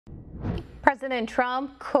President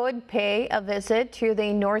Trump could pay a visit to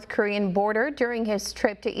the North Korean border during his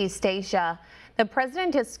trip to East Asia. The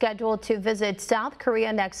president is scheduled to visit South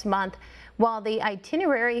Korea next month, while the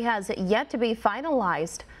itinerary has yet to be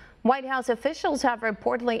finalized. White House officials have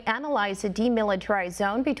reportedly analyzed the demilitarized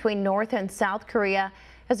zone between North and South Korea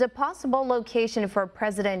as a possible location for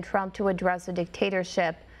President Trump to address a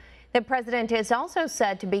dictatorship. The president is also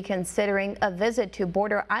said to be considering a visit to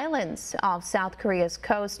border islands off South Korea's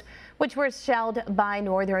coast, which were shelled by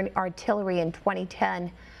Northern artillery in 2010.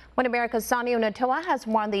 One America's Sani Unutoa has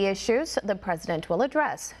warned the issues the president will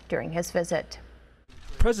address during his visit.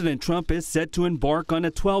 President Trump is set to embark on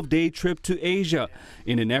a 12-day trip to Asia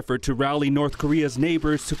in an effort to rally North Korea's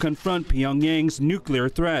neighbors to confront Pyongyang's nuclear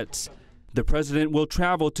threats. The president will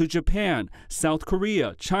travel to Japan, South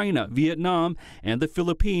Korea, China, Vietnam, and the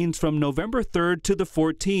Philippines from November 3rd to the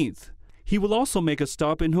 14th. He will also make a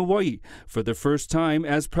stop in Hawaii for the first time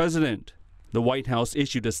as president. The White House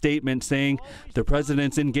issued a statement saying the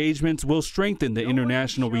president's engagements will strengthen the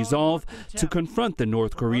international resolve to confront the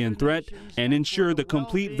North Korean threat and ensure the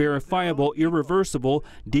complete, verifiable, irreversible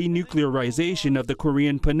denuclearization of the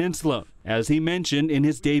Korean Peninsula, as he mentioned in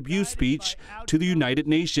his debut speech to the United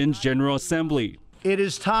Nations General Assembly. It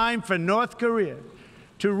is time for North Korea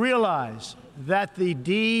to realize that the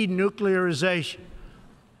denuclearization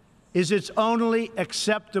is its only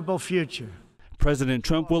acceptable future. President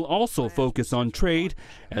Trump will also focus on trade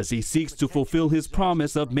as he seeks to fulfill his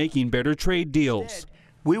promise of making better trade deals.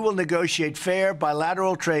 We will negotiate fair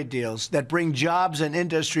bilateral trade deals that bring jobs and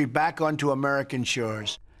industry back onto American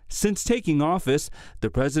shores. Since taking office, the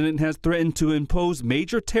president has threatened to impose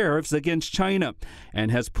major tariffs against China and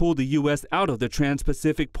has pulled the U.S. out of the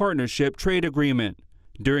Trans-Pacific Partnership trade agreement.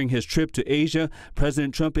 During his trip to Asia,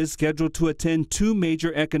 President Trump is scheduled to attend two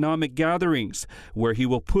major economic gatherings where he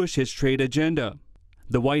will push his trade agenda.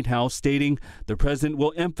 The White House stating the president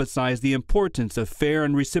will emphasize the importance of fair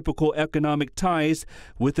and reciprocal economic ties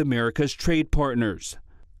with America's trade partners.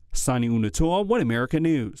 Sani Unutoa, One America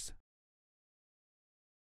News.